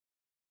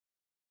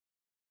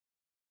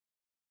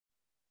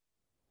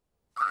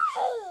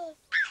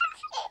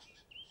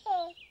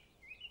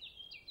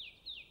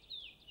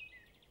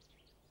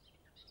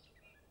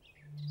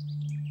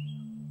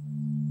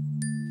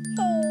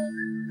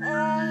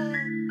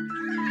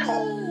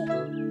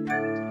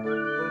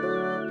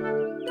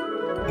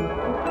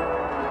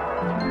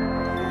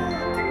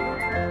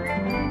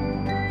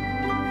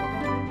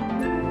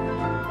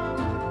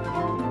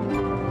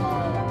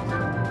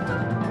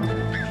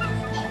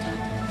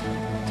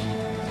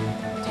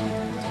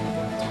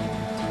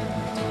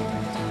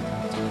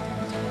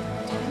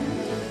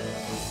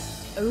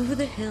Over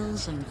the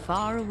hills and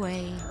far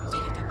away,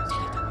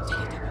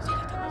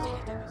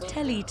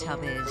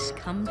 Teletubbies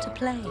come to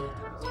play.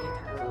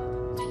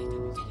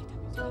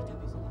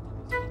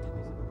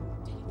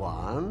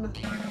 1,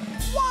 2,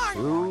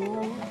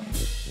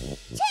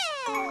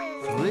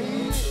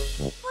 3,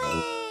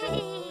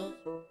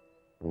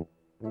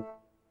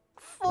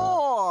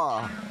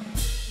 4.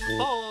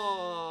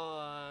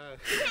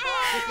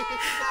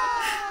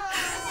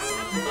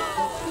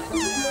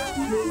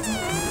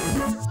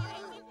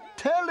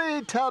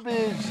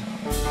 Teletubbies!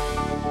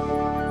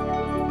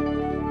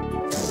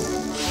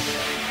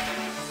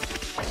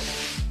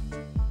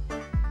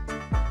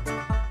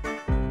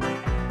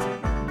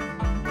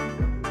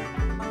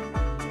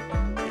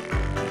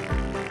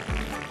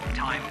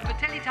 Time for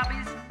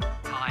Teletubbies.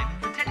 Time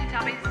for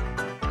Teletubbies.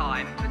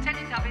 Time for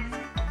Teletubbies.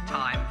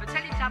 Time for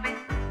Teletubbies.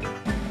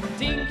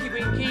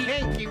 Tinky-Winky.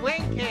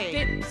 Tinky-Winky.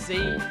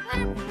 Dipsy.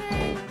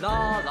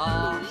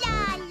 Laa-Laa.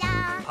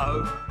 Laa-Laa. Po.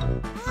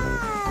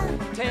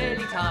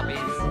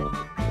 Teletubbies.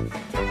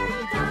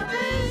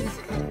 Teletubbies.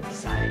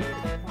 Say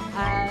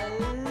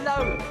hello.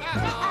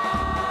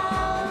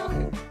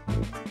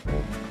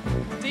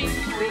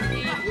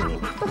 Tinky-Winky.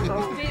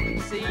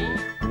 Dipsy.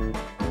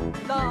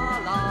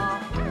 Laa-Laa.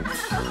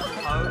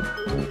 Po.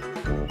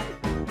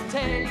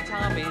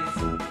 Teletubbies.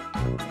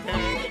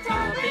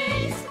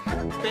 Teletubbies.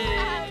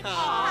 Big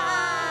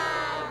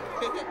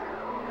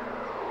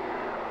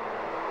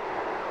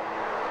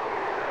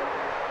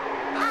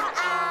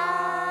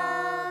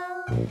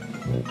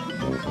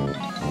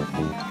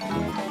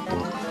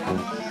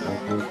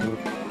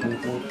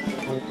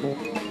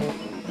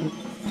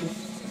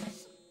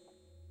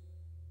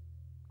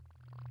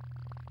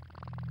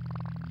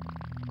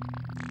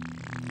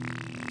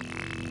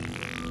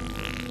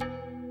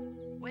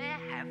Where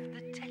have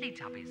the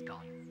Teletubbies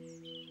gone?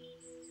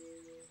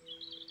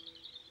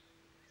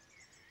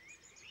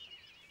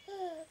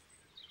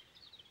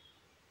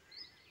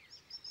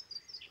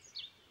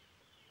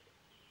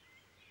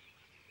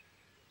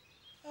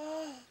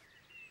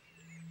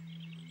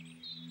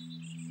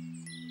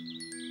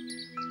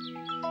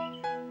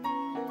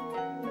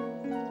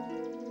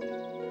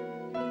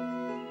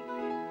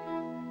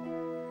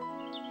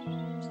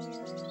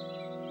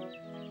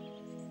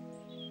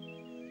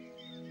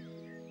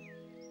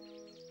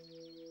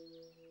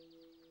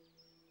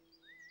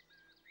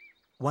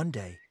 One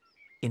day,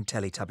 in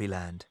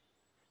Teletubbyland,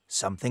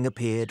 something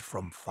appeared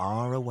from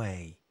far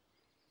away.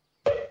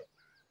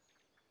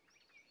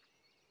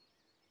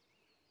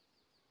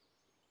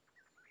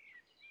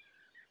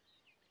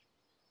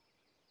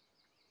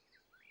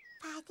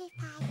 Party,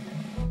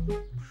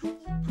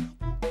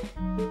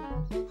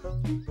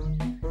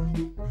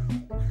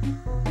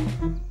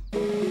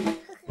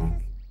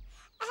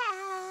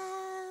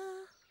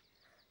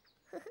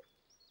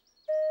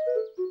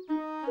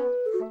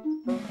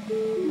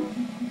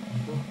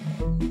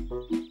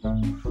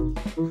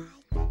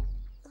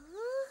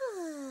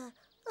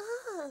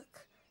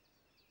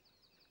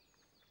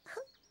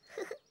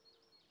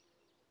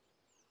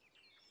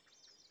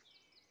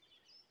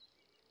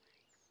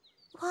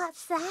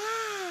 What's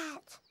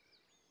that?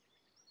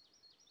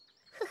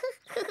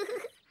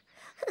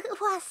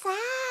 What's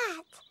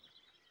that?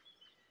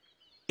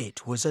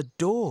 It was a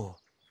door.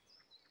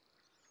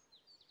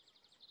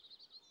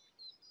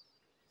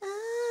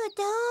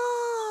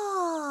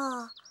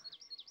 Door.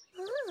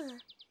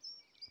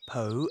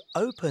 Po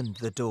opened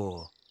the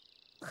door.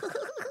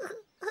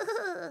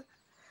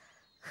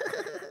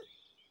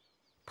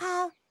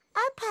 Po,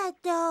 open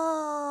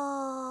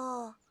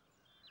door.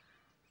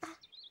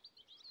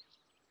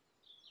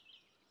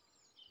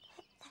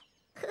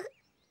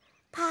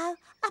 Po,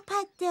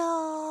 open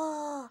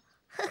door.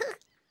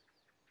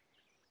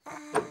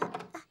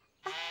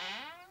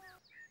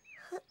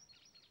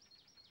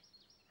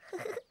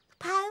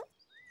 Po,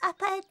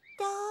 open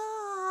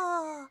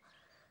door.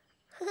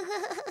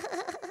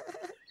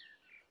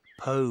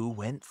 Po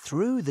went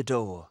through the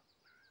door.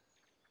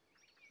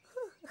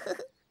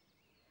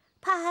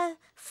 Po,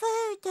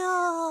 through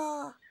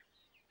door.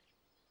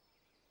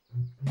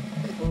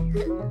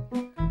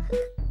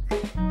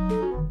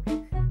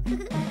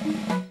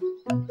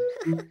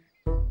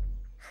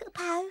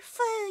 Po,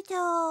 through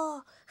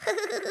door.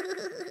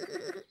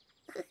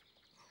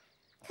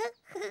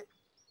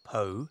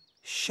 Po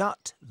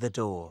shut the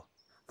door.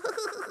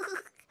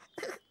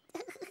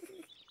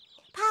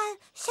 Po,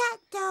 shut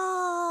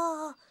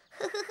door.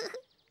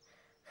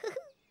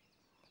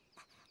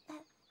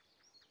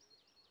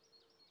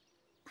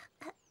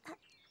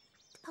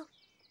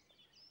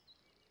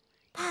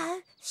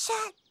 Po,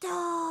 shut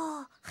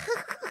door.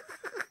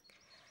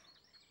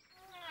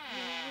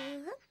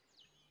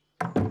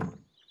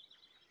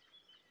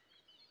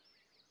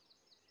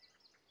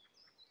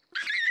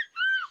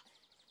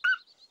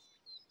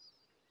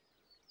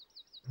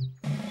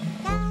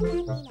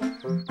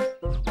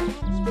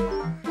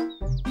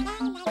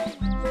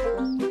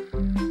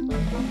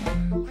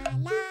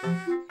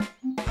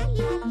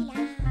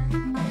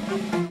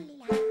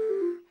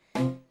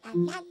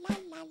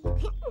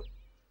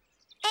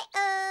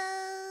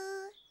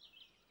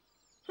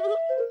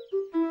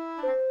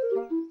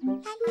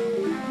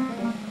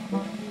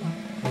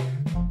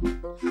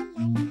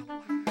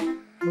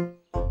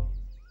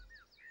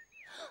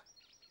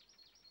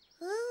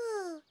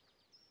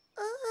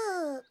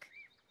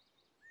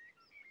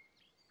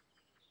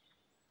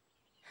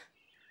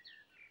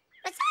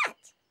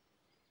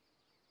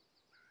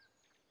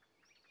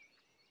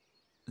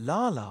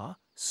 Laa-Laa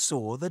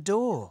saw the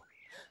door.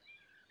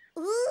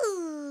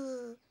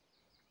 Ooh.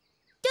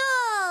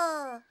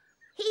 Door.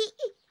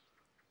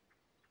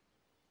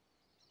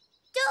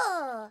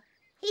 Door.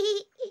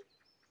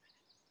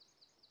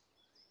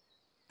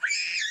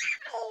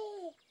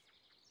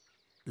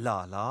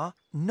 Laa-Laa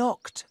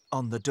knocked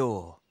on the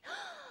door.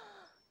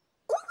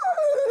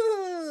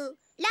 Ooh.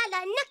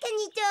 Laa-Laa, knock on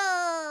the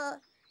door.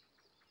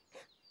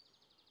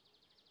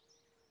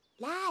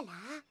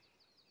 Laa-Laa,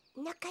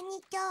 knock on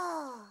the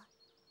door.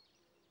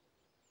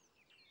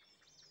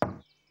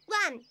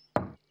 1,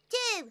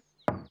 2,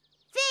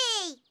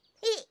 3.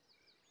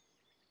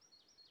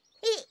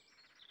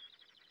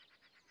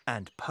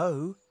 And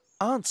Po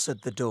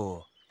answered the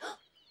door.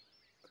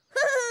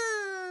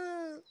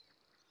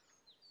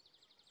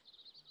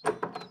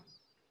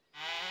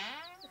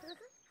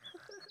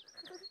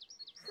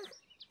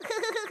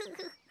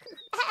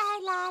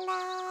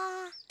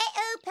 Laa-Laa.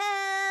 Po.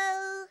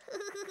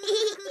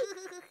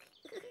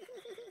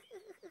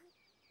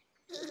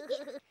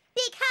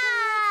 Big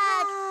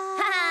hug.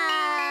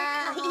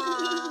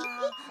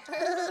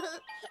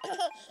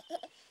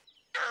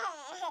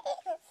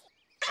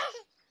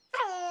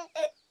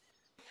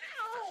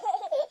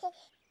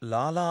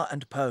 Laa-Laa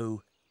and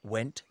Po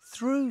went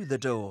through the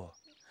door.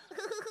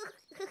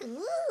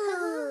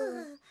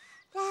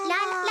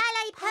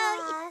 Laa-Laa, Po,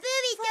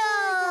 through the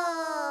door.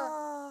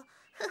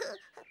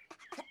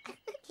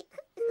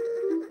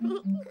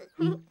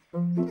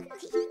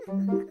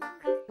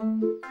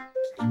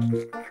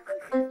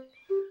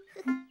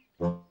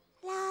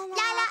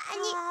 Laa-Laa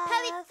and Po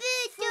through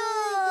the door.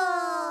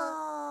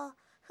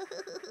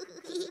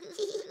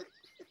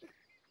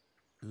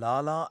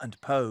 Laa-Laa and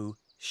Po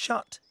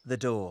shut the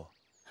door.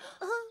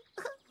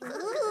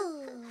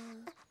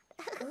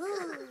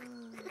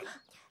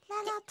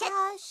 Laa-Laa,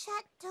 Po,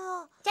 shut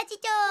door. Shut the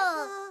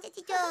door. Shut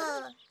the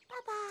door.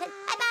 Bye-bye.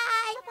 Bye-bye.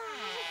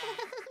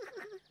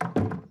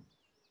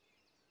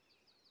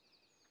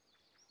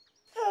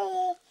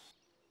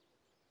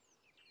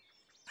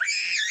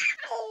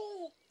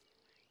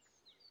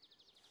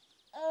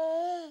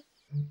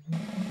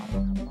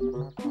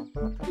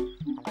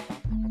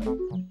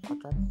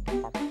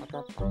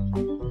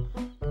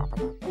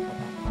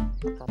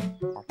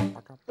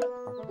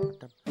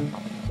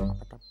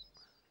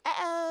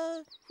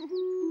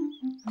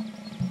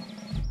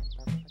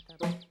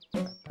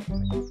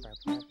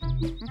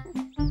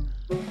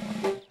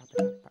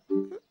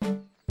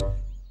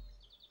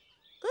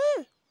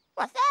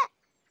 What's that?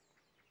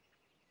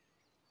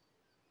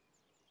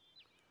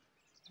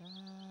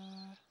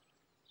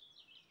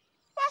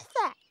 What's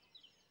that?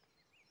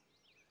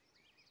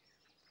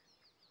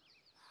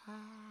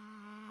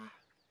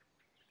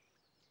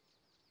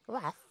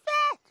 What's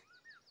that?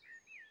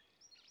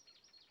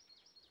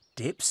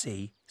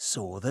 Dipsy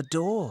saw the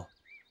door.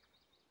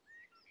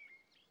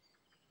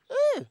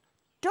 Ooh,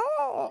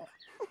 door.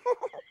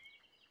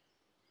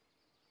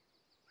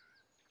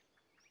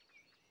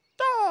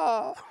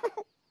 Door.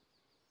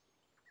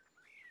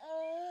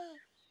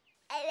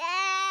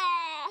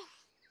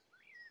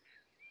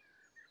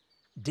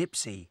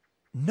 Dipsy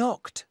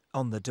knocked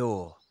on the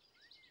door.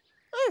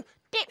 Ooh,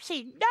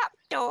 Dipsy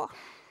knocked door.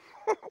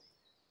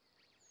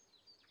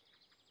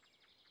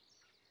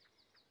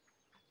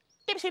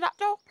 Dipsy knocked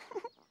door.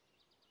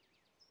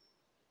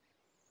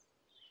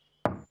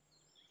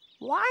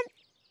 1,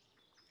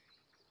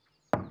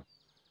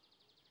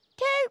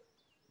 2,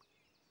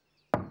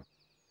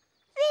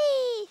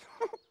 3.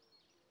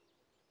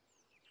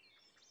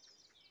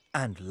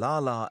 And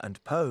Laa-Laa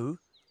and Po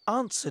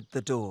answered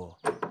the door.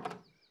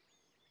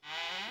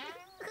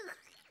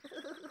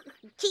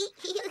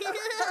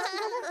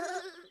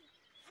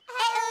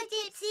 Hello,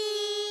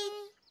 Dipsy.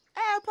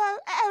 Hello, Po.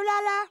 Hello,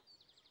 Laa-Laa.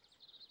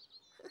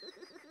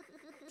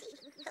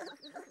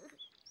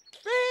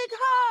 Big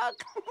hug.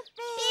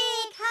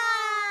 Big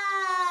hug.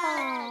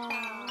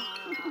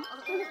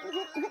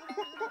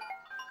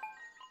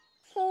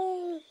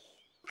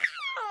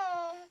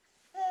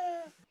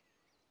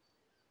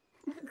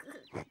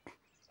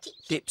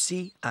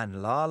 Dipsy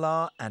and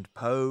Laa-Laa and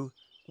Po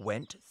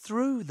went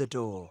through the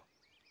door.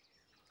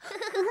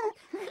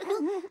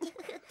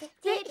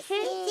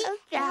 Dipsy,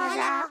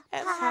 Laa-Laa,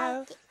 and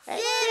Po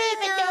through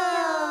the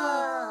door.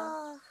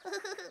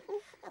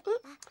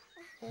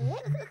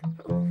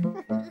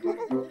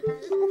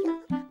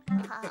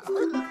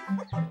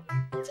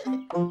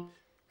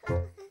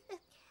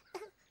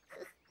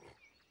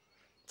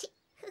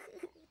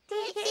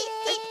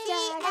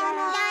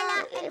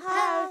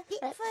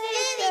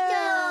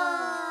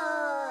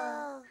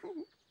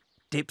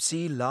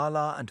 Dipsy,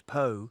 Laa-Laa and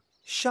Po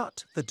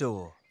shut the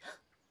door.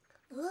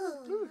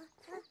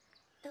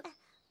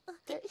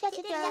 Shut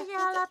the door.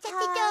 Shut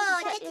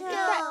the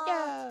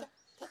door.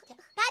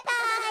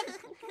 Bye-bye.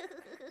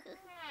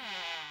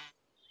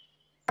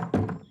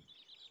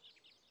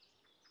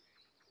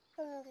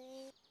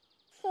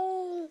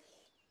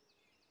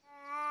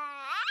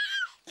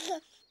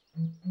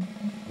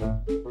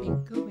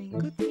 Winkle,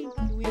 winkle,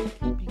 tinky,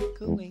 winky,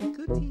 winkle,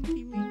 winkle,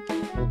 tinky, winky,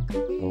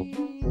 winkle,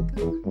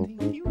 winkle,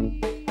 tinky,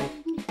 winky,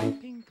 winkle,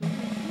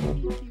 winky.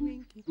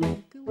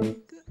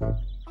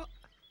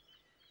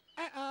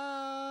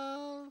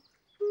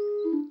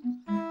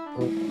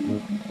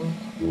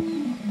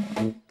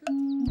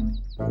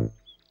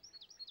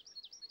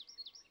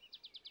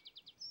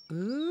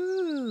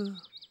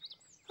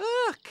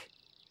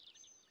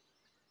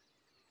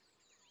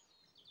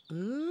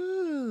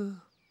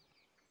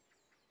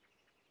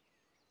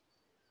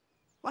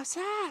 What's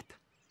that?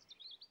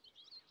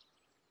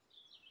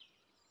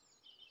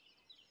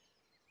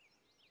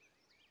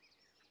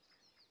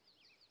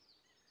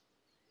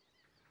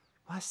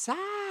 What's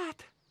that?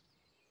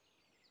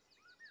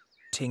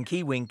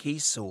 Tinky-Winky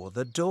saw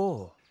the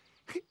door.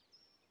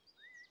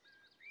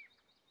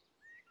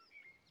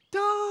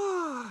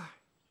 Door!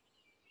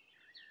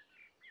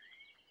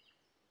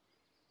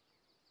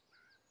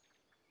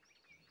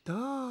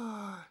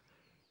 Door!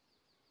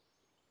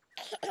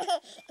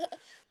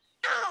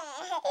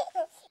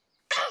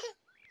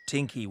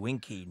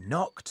 Tinky-Winky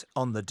knocked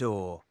on the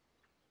door.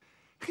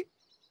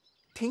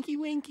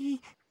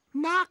 Tinky-Winky,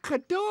 knock a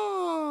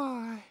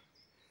door!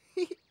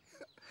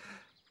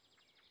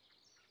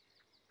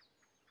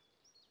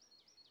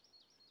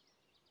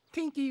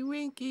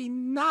 Tinky-Winky,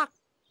 knock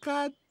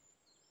a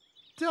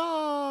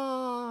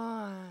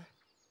door!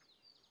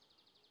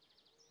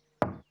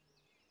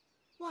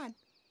 1,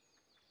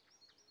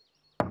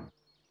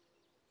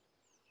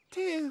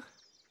 2,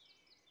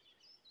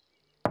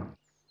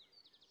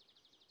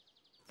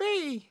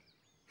 3.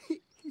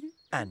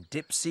 And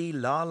Dipsy,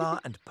 Laa-Laa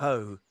and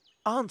Po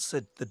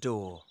answered the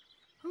door.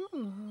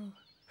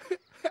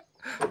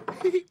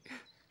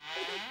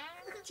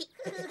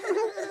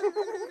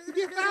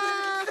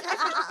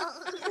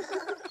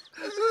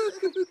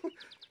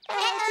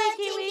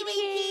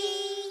 Tinky-Winky.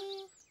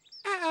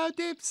 Uh-oh,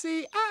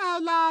 Dipsy. Uh-oh,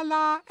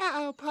 Laa-Laa.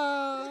 Uh-oh, Po.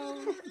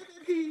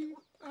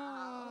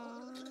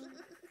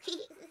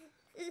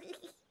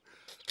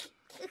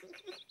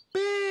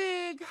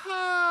 Big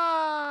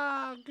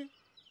hug.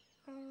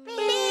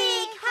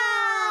 Big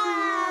hug.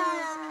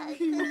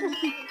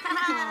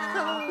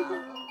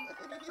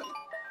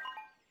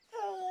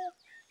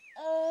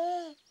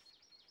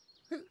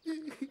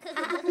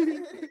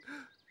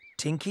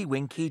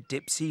 Tinky-Winky,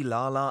 Dipsy,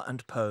 Laa-Laa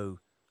and Po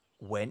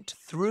went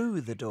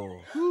through the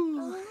door.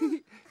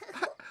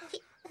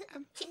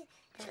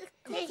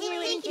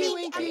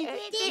 Tinky-Winky,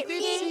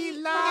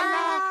 Dipsy,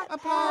 Laa-Laa,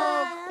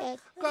 Po.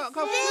 Go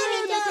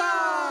through the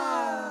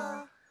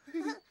door.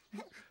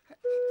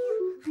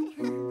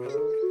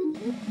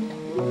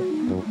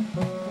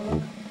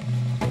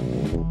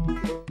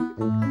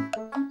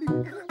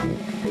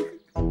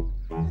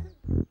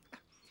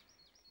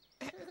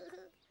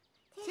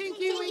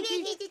 Tinky-Winky,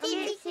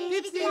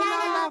 Dipsy,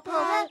 Laa-Laa, Po.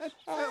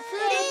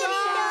 Through the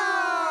door.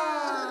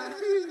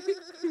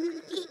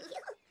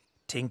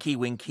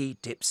 Tinky-Winky,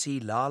 Dipsy,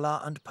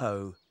 Laa-Laa and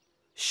Po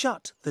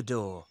shut the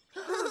door.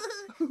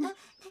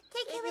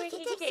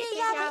 Tinky-Winky, Dipsy,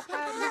 Laa-Laa,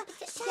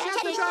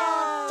 shut the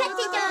door. Shut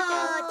the door.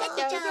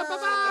 Shut the door.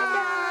 Bye-bye.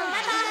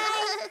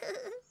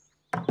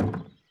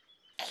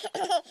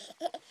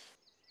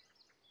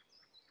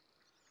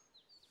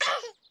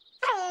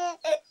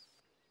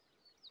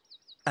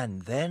 And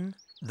then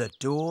the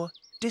door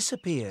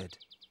disappeared.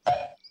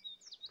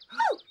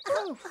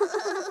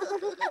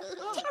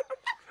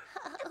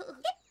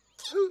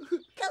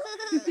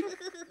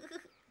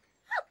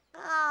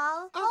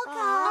 Oh, God.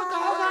 Oh,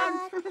 God.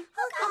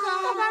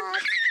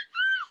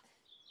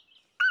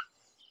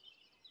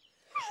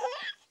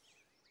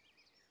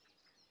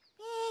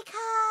 Big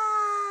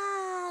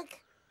hug.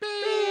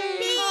 Big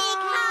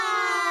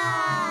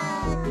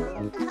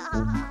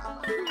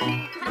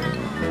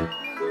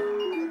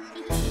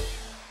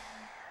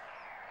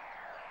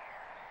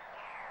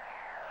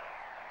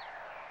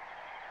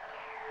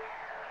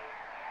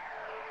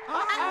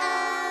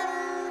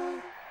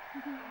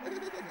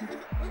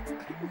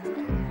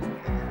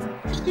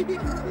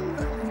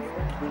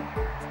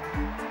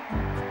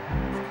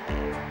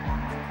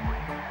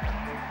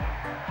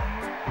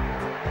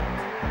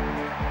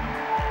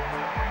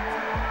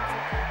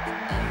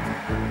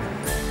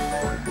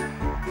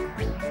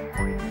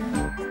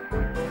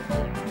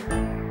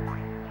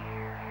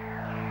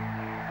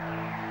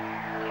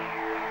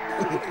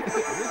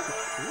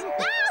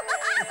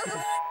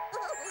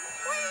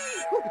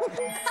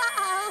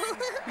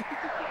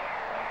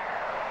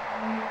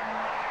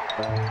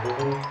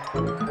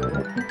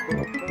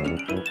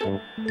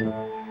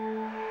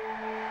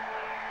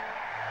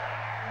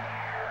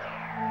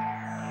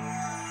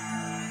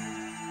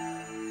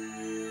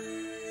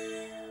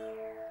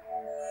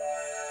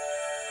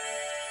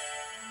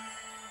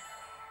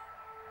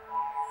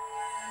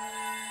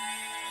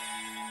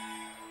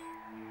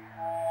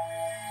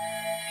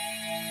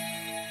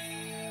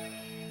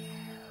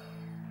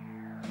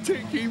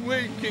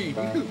Tinky-Winky.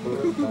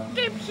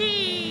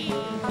 Dipsy.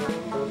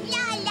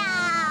 Laa-Laa.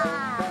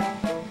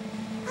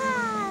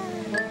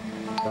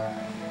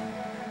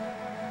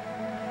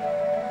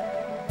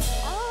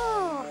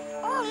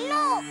 Oh,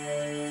 look.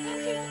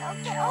 Dipsy,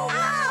 okay. Oh,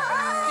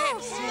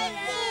 Dipsy.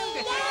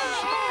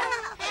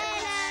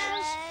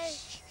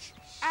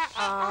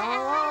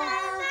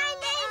 My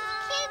name's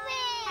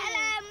Kimmy.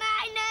 Hello,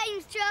 my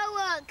name's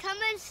Joel.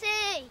 Come and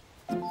see.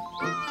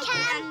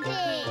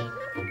 Candy.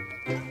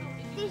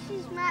 This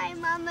is my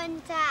mum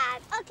and dad.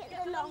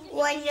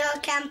 When you're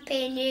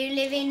camping, you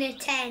live in a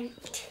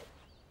tent.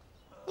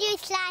 You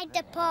slide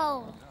the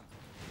pole.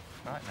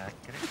 Right there,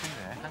 get it through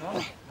there. Hang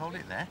on, hold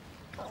it there.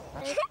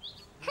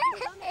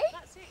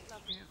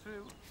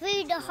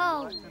 Through the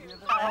hole.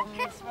 Oh,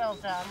 yes, well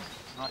done.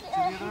 Right to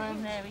the other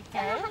end. There we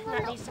go.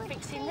 That needs some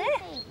fixing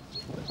there.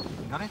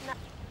 Got it?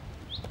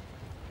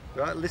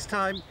 Right, this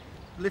time,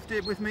 lift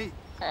it with me.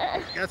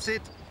 That's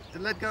it.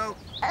 And let go.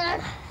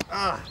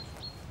 Ah,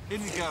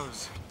 in he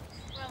goes.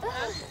 Up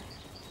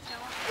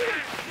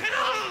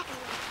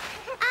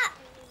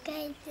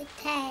goes the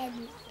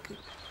 10.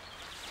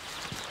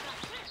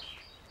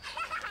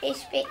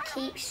 This bit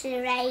keeps the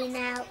rain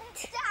out.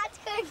 Dad's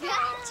going to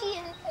catch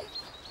you.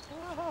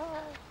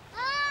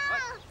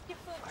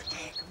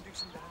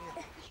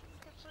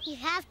 You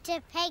have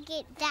to peg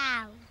it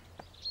down.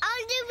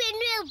 I'll do it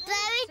and we'll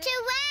blow it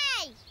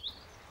away.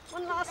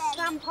 One last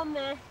stamp on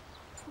there.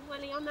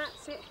 Welly on,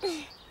 that's it.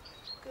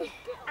 Good.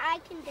 I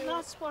can do it.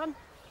 Last one.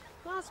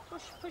 Last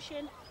push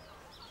in.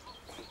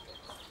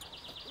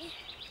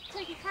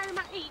 Take your carry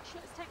mat each.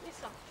 Let's take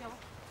this off, Joel.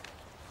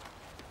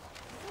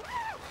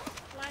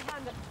 Lie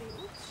hand up,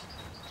 please.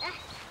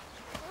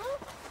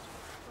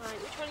 Right,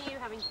 which one are you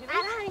having, Kimmy?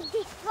 I'm having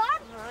this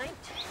one.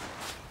 Right.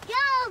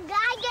 Go,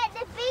 I get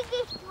the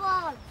biggest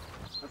one.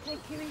 Okay,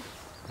 Kimmy.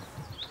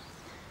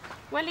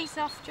 Welly's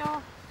off,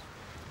 Joel.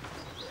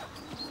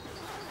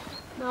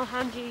 I'll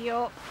hand you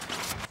your...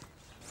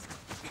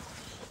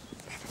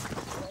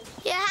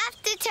 You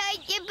have to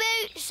take your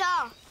boots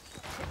off.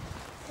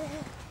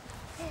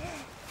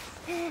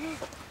 And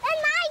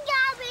I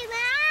got me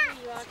that.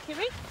 There you are,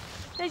 Kimmy.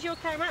 There's your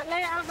carry mat.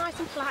 Lay it out nice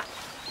and flat.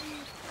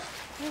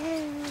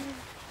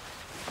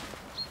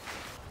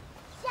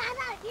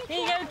 Here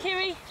you go,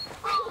 Kimmy.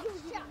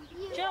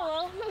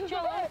 Joel,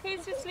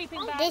 here's the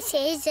sleeping bag. This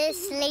is a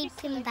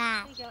sleeping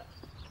bag. Here you go.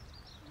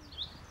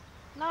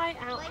 Lie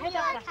out, head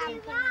up,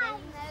 Blackie.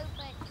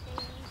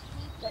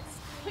 Let's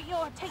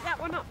take that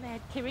one up there,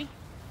 Kimmy.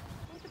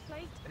 Hold the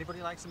plate.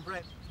 Anybody like some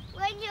bread?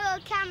 When you're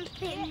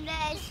camping,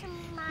 there's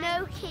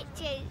no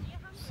kitchen,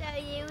 so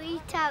you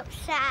eat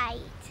outside.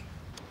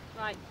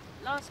 Right,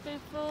 last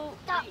spoonful.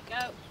 Stop. There you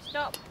go.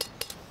 Stop.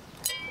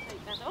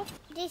 Take that off.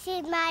 This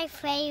is my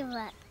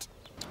favourite.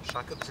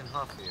 Shall I cut this in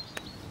half for you?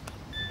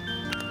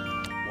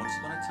 Once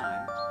upon a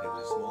time, there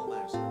was a small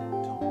mouse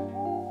called Tom,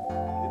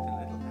 who lived in a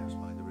little house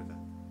by the river,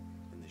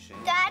 in the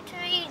shade. Dad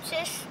reads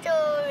a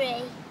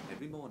story.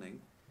 Every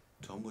morning,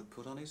 Tom would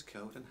put on his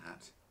coat and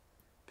hat,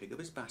 pick up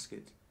his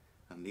basket,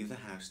 and leave the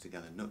house to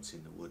gather nuts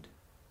in the wood.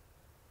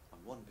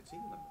 On one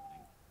particular morning,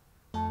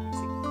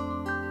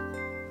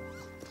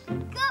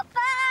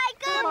 Goodbye,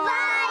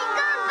 goodbye,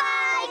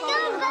 goodbye,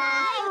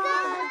 goodbye,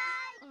 goodbye.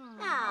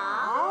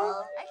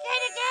 Oh,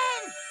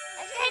 again.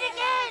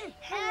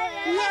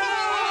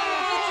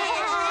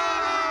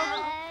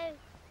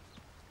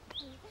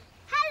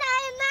 Hello,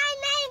 my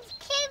name's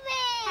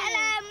Kimmy.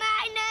 Hello,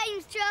 my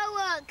name's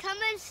Joel.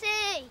 Come and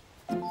see.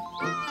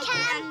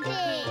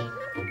 Camping.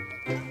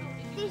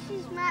 This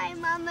is my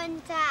mum and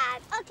dad.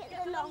 Okay,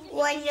 the long.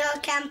 When you're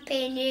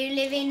camping, you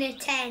live in a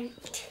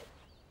tent.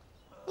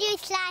 You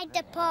slide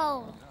the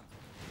pole.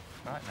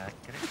 Right now,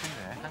 get it through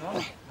there. Hang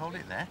on, hold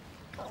it there.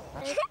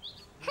 That's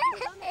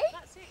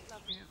it,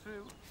 love.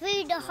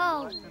 Through the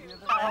hole.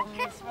 Oh,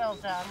 yes, well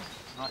done.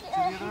 Right to the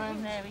other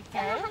end. There we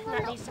go.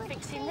 That needs some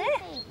fixing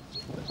there.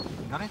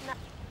 Got it?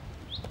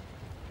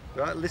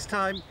 Right, this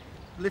time,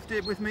 lift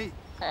it with me.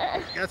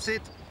 That's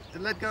it.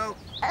 And let go.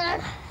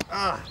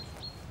 Ah,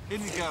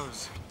 in he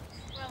goes.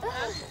 Up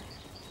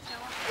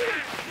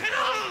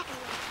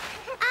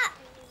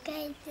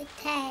goes the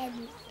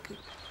 10.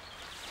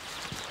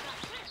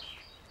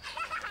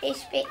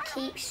 This bit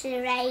keeps the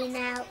rain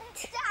out.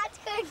 Dad's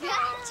going to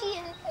catch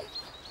you.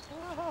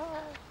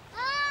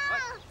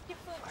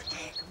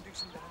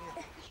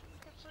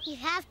 You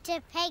have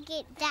to peg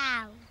it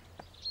down.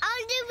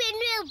 I'll do it and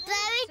we'll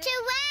blow it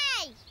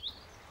away.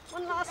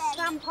 One last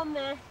stamp on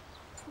there.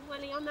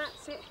 Welly on,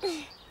 that's it.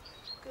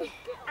 Good.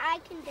 I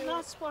can do it.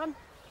 Last one.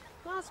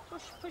 Last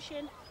push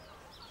in.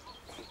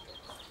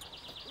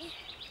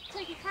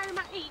 Take your carry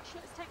mat each.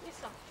 Let's take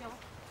this off, Joel.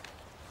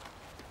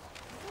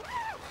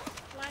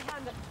 Lie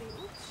hand up,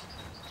 please.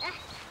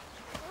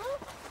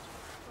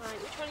 Right,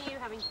 which one are you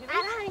having, Kimmy?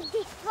 I'm having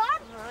this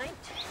one.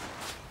 Right.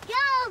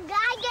 Go, I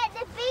get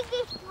the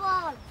biggest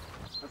one.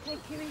 Okay,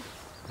 Kimmy.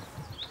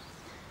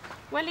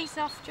 Welly's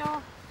off,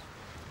 Joel.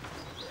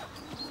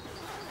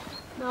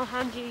 I'll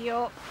hand you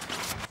your...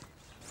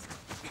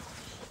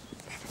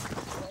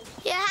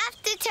 You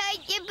have to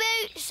take your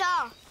boots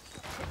off.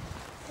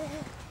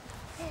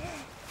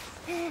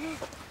 And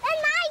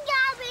I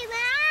got me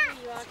that.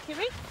 There you are,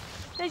 Kimmy.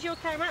 There's your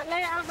carry mat.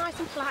 Lay it out nice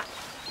and flat.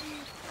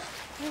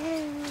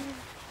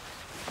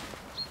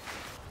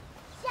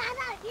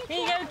 Here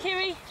you go,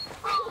 Kimmy.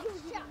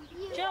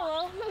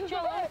 Joel,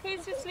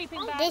 here's the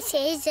sleeping bag. This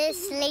is a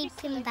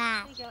sleeping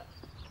bag. Here you go.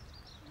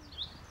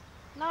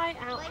 Lie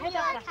out, head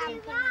up,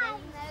 Blackie.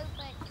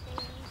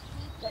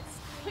 Let's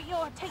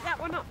take that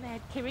one up there,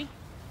 Kimmy.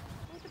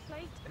 Hold the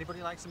plate.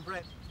 Anybody like some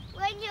bread?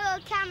 When you're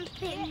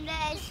camping,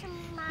 there's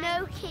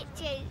no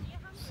kitchen,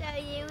 so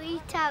you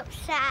eat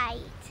outside.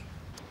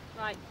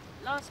 Right,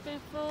 last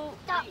spoonful.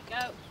 Stop. There you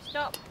go.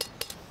 Stop.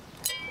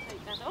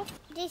 Take that off.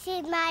 This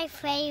is my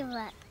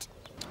favourite.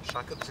 Shall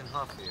I cut this in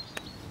half for you?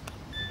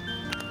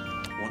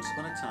 Once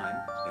upon a time,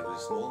 there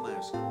was a small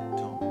mouse called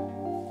Tom.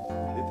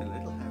 He lived in a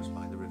little house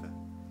by the river,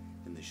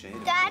 in the shade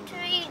of Dad the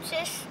reads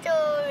a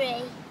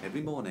story.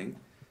 Every morning,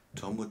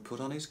 Tom would put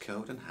on his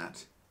coat and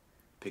hat,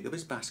 pick up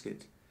his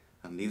basket,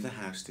 and leave the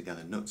house to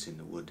gather nuts in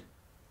the wood.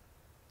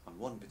 On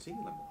one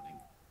particular morning,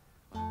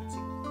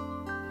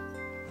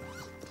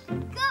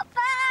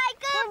 Goodbye,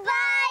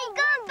 goodbye,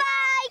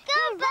 goodbye,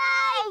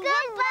 goodbye,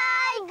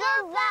 goodbye,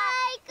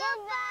 goodbye,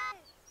 goodbye.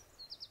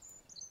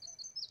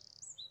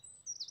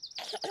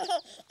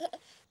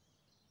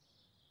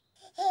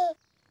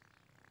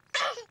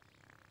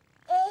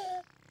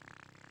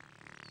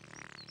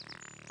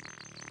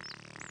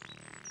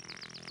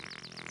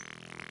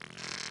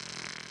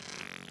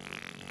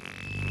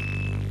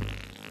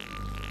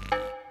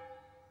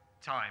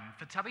 Time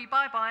for Tubby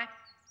bye-bye.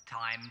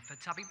 Time for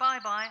Tubby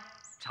bye-bye.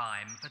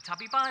 Time for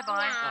Tubby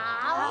bye-bye.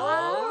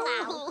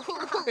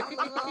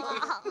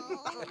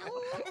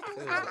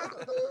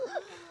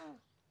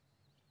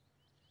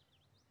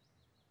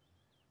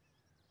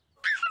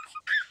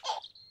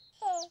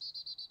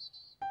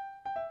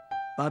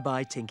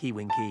 Bye-bye,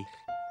 Tinky-Winky.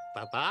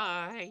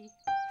 Bye-bye.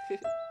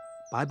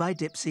 Bye-bye,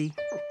 Dipsy.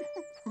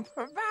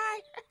 Bye-bye.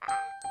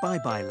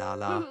 Bye-bye,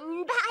 Laa-Laa.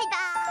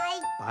 Bye-bye.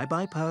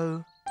 Bye-bye,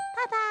 Po.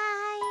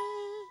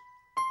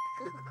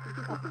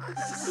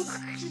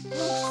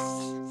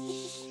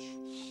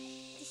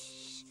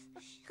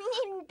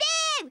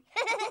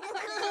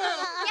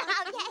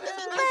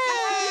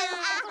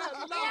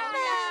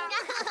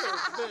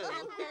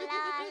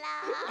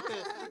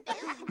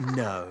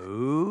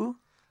 No.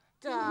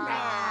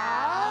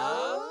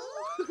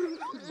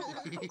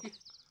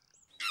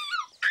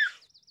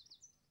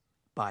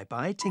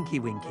 Bye-bye,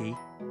 Tinky-Winky.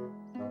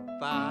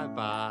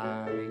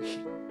 Bye-bye.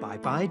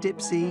 Bye-bye,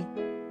 Dipsy.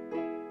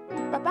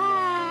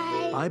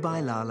 Bye-bye.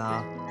 Bye-bye,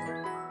 Laa-Laa.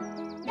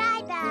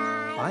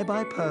 Bye-bye.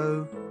 Bye-bye,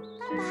 Po.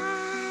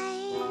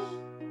 Bye-bye.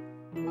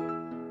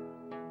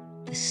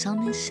 The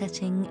sun is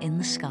setting in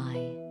the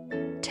sky.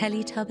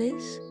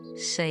 Teletubbies,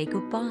 say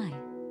goodbye.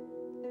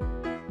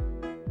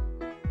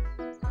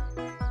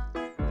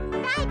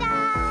 Bye-bye.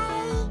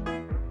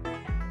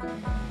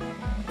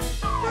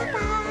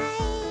 Bye-bye.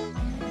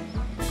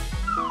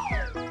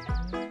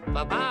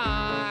 Bye-bye.